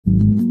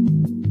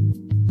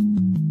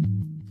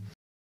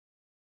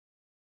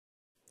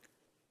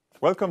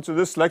Welcome to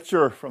this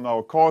lecture from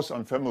our course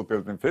on thermal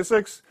building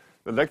physics,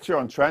 the lecture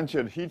on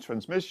transient heat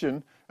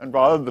transmission, and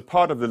rather the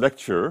part of the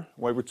lecture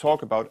where we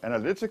talk about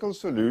analytical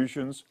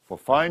solutions for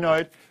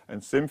finite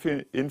and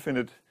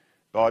infinite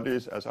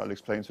bodies, as I'll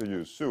explain to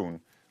you soon.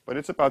 But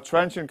it's about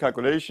transient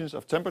calculations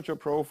of temperature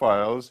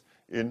profiles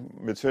in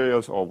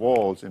materials or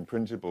walls in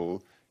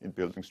principle in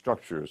building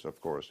structures,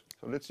 of course.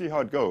 So let's see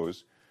how it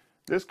goes.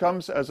 This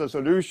comes as a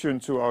solution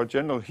to our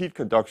general heat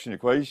conduction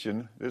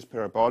equation, this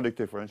parabolic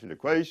differential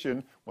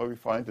equation, where we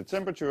find the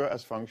temperature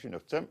as function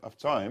of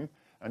time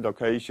and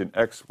location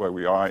x, where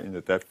we are in the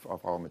depth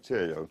of our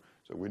material.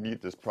 So we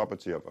need this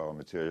property of our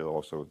material,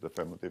 also the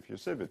thermal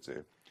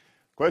diffusivity.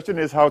 Question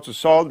is how to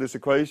solve this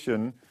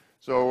equation.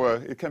 So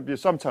it can be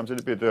sometimes a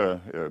little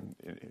bit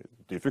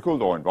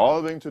difficult or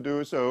involving to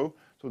do so.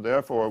 So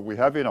therefore, we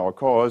have in our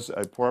course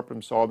a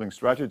problem-solving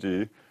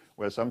strategy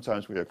where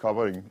sometimes we are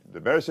covering the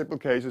very simple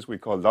cases we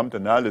call lumped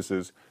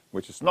analysis,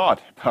 which is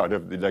not part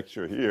of the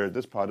lecture here,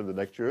 this part of the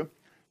lecture.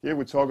 Here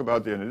we talk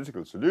about the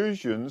analytical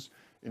solutions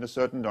in a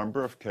certain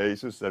number of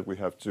cases that we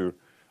have to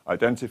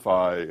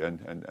identify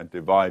and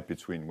divide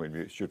between when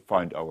we should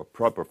find our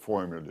proper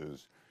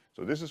formulas.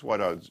 So this is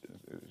what I'll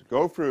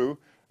go through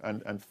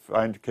and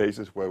find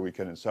cases where we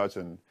can, in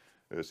certain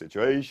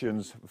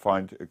situations,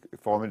 find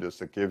formulas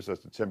that gives us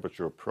the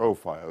temperature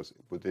profiles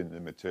within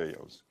the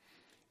materials.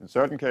 In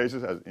certain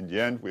cases, as in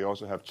the end, we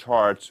also have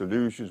chart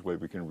solutions where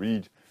we can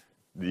read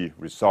the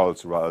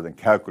results rather than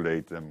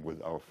calculate them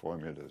with our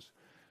formulas.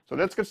 So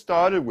let's get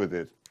started with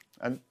it.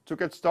 And to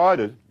get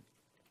started,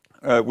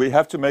 we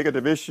have to make a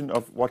division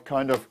of what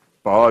kind of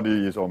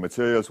bodies or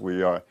materials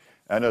we are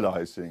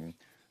analyzing.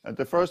 And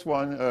the first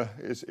one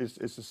is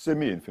a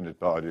semi-infinite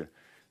body.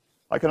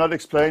 I cannot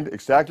explain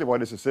exactly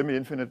what is a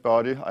semi-infinite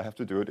body. I have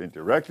to do it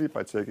indirectly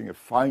by taking a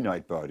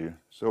finite body.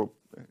 So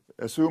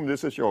assume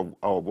this is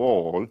our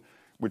wall,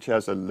 which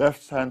has a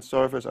left-hand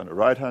surface and a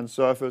right-hand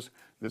surface.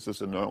 This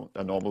is a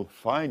normal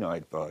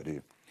finite body.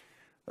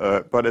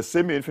 But a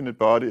semi-infinite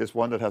body is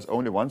one that has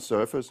only one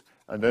surface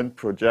and then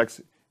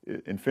projects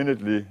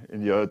infinitely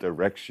in the other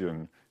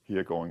direction,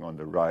 here going on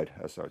the right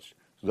as such.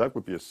 So that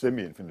would be a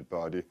semi-infinite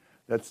body.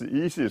 That's the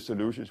easiest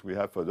solutions we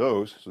have for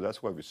those. So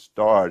that's why we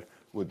start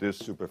with this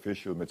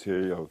superficial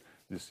material,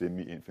 this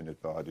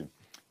semi-infinite body.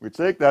 We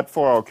take that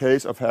for our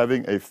case of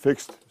having a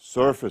fixed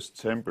surface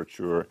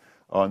temperature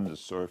on the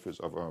surface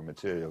of our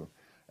material.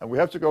 And we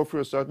have to go through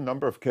a certain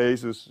number of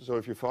cases. So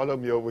if you follow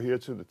me over here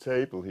to the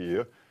table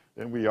here,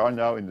 then we are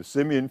now in the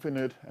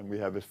semi-infinite and we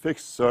have a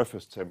fixed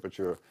surface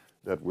temperature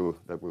that will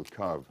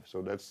curve.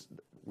 So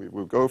we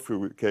will go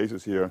through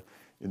cases here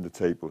in the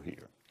table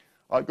here.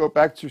 I'll go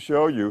back to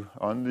show you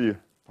on the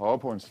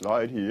PowerPoint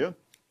slide here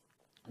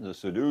the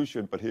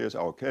solution, but here's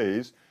our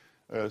case.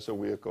 So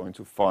we are going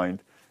to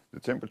find the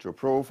temperature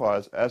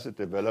profiles as it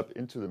developed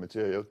into the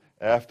material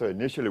after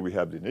initially we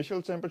have the initial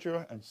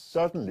temperature, and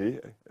suddenly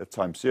at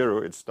time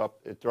zero it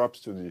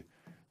drops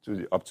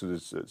up to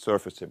the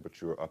surface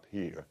temperature up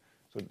here.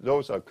 So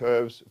those are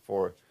curves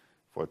for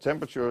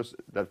temperatures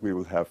that we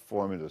will have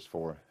formulas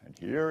for, and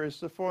here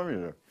is the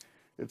formula.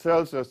 It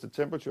tells us the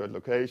temperature at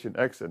location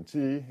x and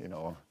t in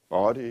our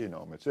body, in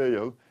our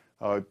material,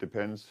 how it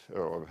depends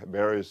or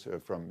varies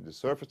from the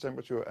surface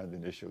temperature and the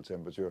initial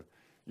temperature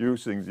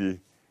using the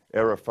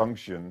error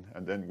function,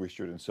 and then we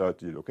should insert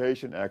the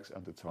location x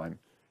and the time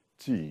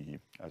t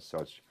as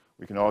such.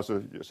 We can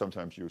also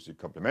sometimes use the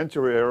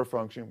complementary error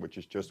function, which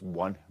is just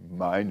 1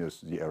 minus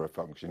the error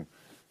function.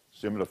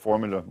 Similar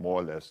formula,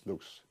 more or less,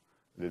 looks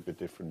a little bit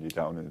differently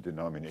down in the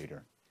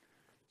denominator.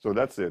 So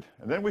that's it.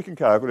 And then we can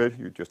calculate,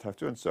 you just have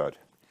to insert.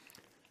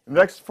 The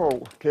next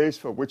case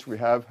for which we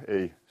have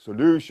a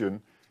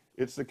solution,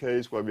 it's the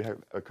case where we have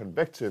a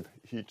convective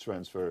heat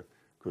transfer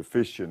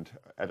coefficient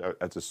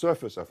at the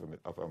surface of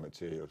our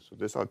material. So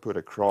this I'll put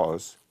a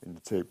cross in the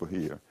table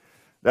here.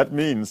 That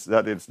means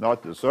that it's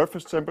not the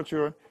surface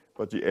temperature,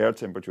 but the air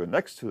temperature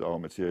next to our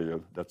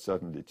material that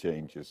suddenly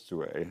changes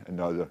to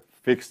another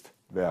fixed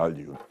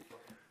value.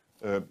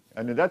 And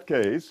in that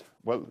case,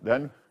 well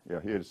then,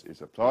 here's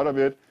a plot of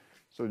it.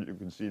 So you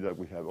can see that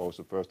we have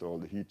also, first of all,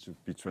 the heat to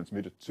be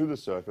transmitted to the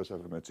surface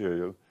of the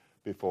material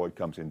before it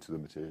comes into the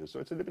material. So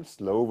it's a little bit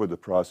slower, the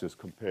process,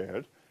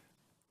 compared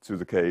to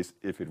the case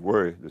if it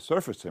were the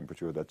surface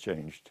temperature that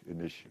changed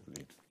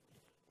initially.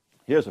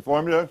 Here's a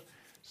formula.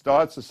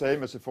 Starts the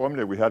same as the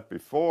formula we had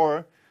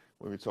before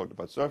when we talked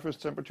about surface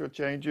temperature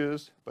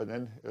changes, but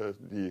then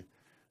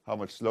how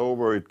much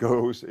slower it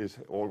goes is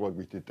all what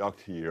we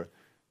deduct here.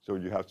 So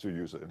you have to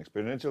use an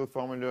exponential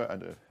formula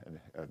and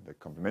a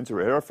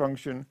complementary error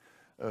function,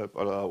 but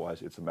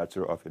otherwise it's a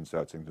matter of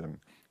inserting them.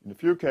 In a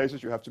few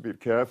cases you have to be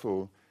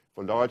careful.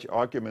 For large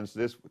arguments,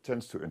 this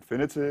tends to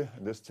infinity,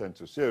 and this tends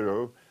to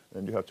 0.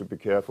 And you have to be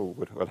careful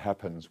with what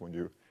happens when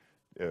you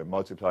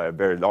multiply a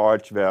very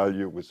large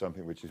value with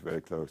something which is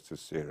very close to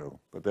 0.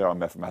 But there are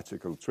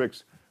mathematical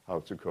tricks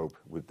how to cope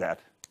with that.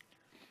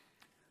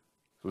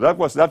 So that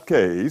was that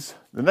case.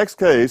 The next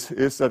case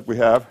is that we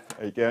have,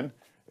 again,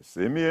 a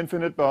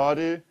semi-infinite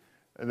body,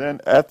 and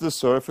then at the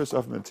surface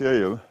of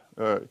material,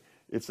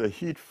 it's a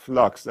heat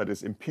flux that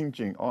is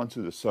impinging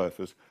onto the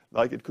surface,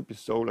 like it could be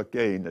solar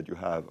gain that you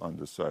have on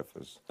the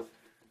surface.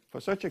 For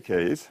such a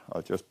case,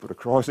 I'll just put a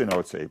cross in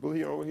our table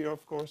here over here,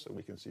 of course, so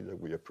we can see that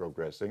we are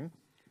progressing.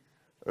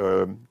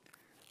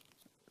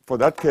 For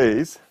that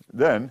case,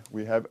 then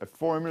we have a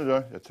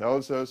formula that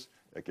tells us,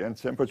 again,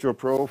 temperature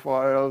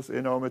profiles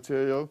in our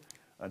material.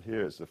 And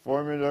here is the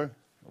formula, a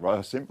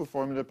rather simple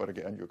formula, but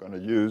again, you're going to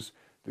use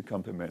the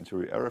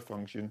complementary error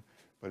function.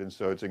 But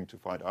inserting to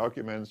find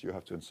arguments, you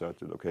have to insert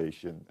the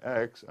location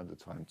x and the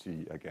time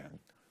t again.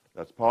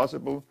 That's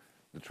possible.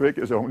 The trick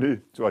is only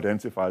to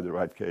identify the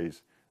right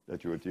case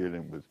that you are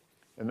dealing with.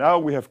 And now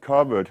we have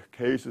covered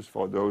cases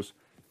for those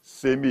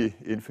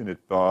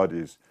semi-infinite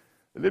bodies.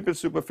 A little bit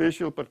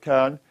superficial, but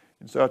can,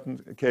 in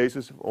certain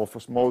cases, or for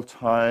small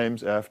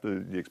times after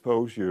the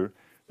exposure,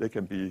 they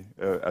can be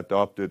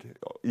adopted,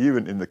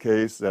 even in the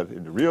case that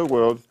in the real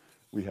world,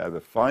 we have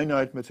a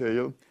finite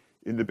material.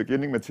 In the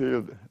beginning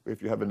material,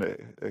 if you have an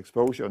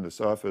exposure on the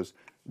surface,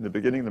 in the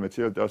beginning the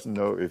material doesn't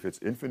know if it's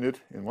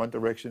infinite in one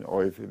direction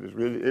or if it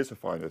really is a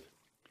finite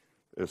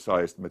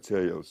sized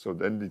material. So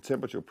then the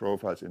temperature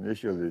profiles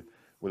initially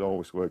will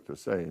always work the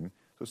same.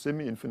 So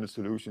semi-infinite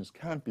solutions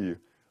can be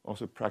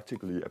also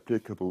practically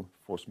applicable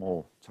for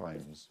small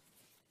times.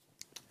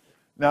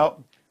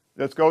 Now,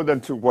 let's go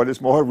then to what is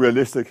more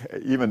realistic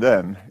even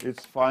then.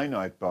 It's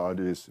finite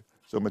bodies,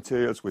 so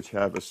materials which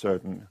have a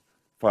certain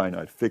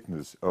finite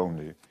thickness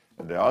only.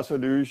 And there are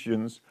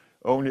solutions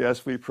only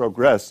as we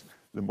progress.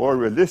 The more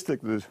realistic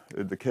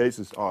the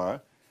cases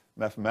are,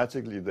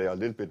 mathematically they are a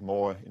little bit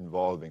more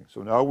involving.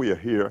 So now we are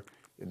here,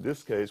 in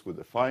this case, with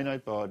a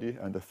finite body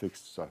and a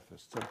fixed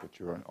surface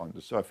temperature on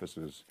the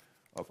surfaces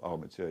of our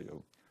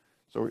material.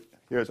 So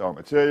here's our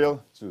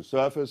material, two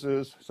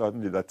surfaces,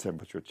 suddenly that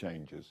temperature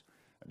changes.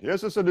 And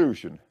here's a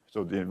solution.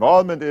 So the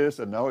involvement is,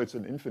 and now it's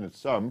an infinite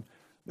sum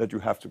that you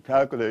have to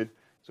calculate.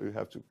 So you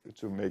have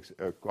to make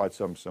quite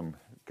some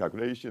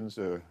calculations,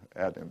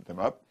 add them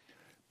up.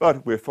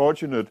 But we're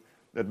fortunate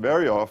that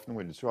very often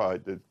when you try,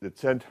 they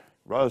tend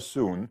rather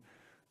soon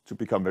to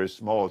become very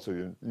small. So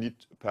you need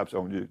perhaps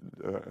only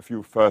a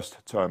few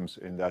first terms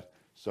in that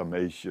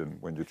summation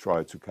when you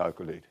try to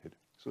calculate it.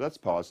 So that's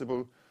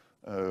possible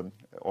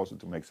also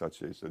to make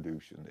such a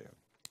solution there.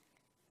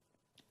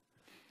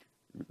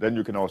 Then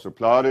you can also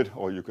plot it,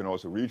 or you can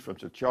also read from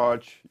the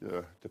chart,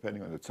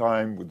 depending on the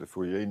time with the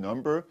Fourier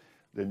number.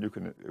 Then you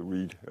can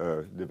read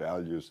the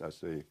values as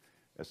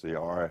they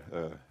are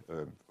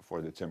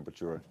for the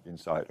temperature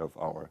inside of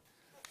our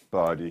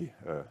body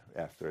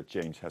after a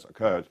change has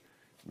occurred.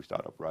 We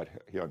start up right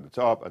here on the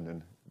top, and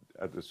then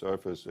at the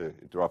surface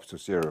it drops to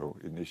 0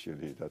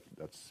 initially.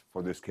 That's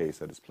for this case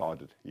that is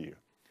plotted here.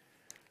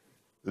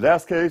 The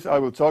last case I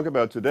will talk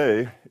about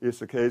today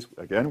is a case,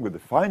 again, with a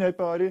finite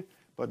body,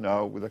 but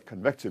now with a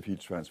convective heat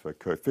transfer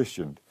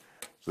coefficient.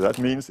 So that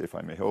means, if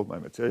I may hold my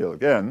material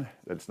again,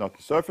 that it's not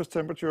the surface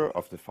temperature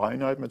of the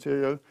finite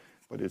material,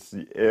 but it's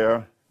the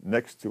air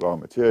next to our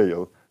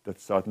material that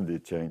suddenly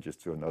changes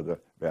to another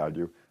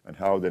value, and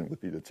how then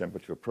would be the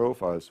temperature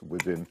profiles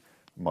within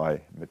my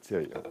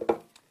material.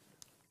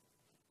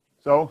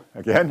 So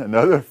again,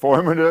 another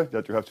formula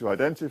that you have to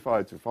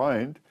identify to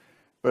find.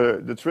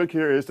 But the trick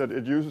here is that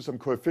it uses some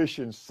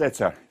coefficients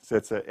zeta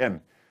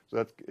n. So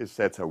that is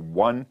zeta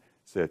 1,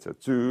 zeta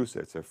 2,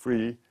 zeta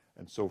 3,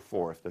 and so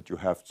forth, that you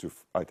have to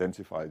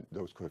identify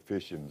those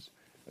coefficients.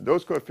 And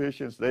those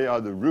coefficients, they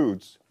are the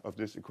roots of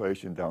this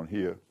equation down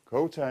here.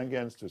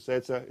 Cotangents to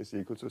zeta is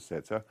equal to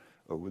zeta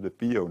over the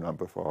BO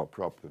number for our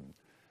problem.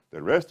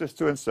 The rest is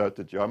to insert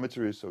the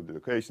geometry, so the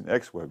location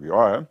x where we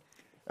are,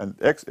 and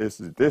x is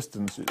the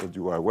distance that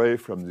you are away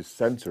from the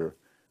center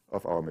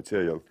of our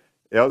material.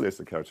 L is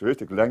the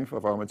characteristic length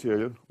of our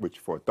material, which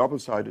for a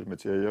double-sided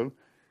material,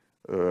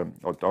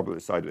 or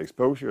double-sided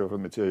exposure of a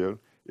material,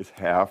 is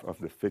half of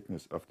the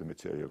thickness of the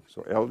material.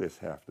 So L is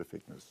half the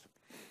thickness.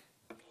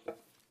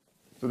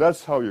 So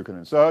that's how you can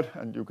insert,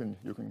 and you can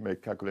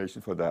make calculation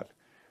for that.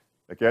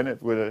 Again,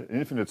 with an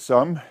infinite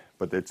sum,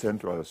 but they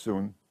tend rather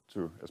soon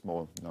to a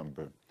small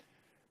number.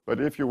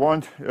 But if you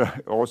want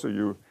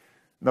also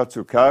not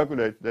to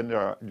calculate, then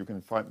you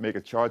can make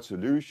a chart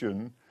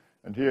solution.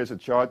 And here's a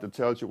chart that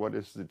tells you what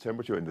is the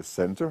temperature in the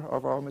center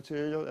of our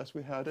material as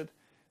we had it.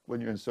 When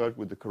you insert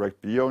with the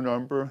correct BO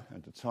number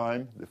and the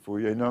time, the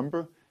Fourier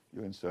number,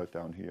 you insert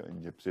down here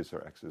in the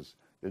abscissor axis.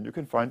 Then you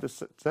can find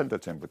the center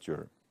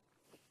temperature.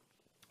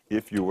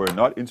 If you were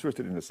not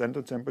interested in the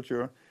center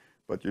temperature,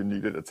 but you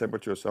needed a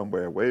temperature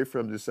somewhere away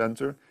from the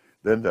center,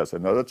 then there's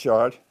another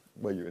chart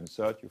where you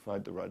insert, you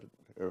find the right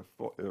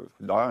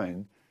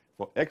line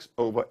for x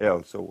over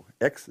L. So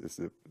x is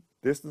the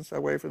distance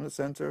away from the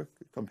center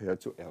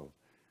compared to L.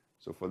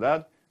 So for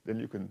that, then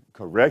you can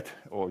correct,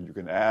 or you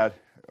can add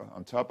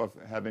on top of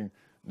having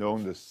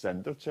known the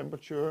center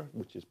temperature,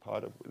 which is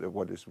part of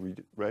what is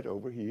read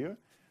over here,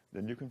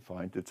 then you can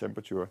find the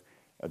temperature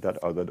at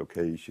that other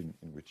location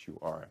in which you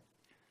are.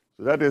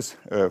 So that is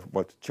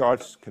what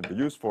charts can be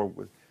used for,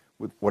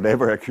 with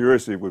whatever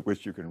accuracy with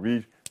which you can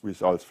read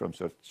results from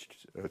such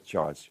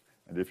charts.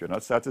 And if you're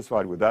not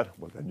satisfied with that,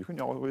 well, then you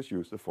can always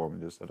use the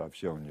formulas that I've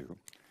shown you.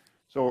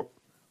 So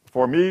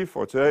for me,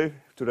 for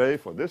today,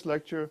 for this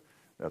lecture,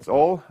 that's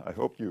all. I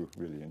hope you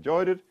really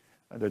enjoyed it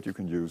and that you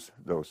can use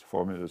those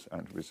formulas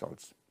and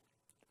results.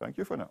 Thank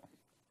you for now.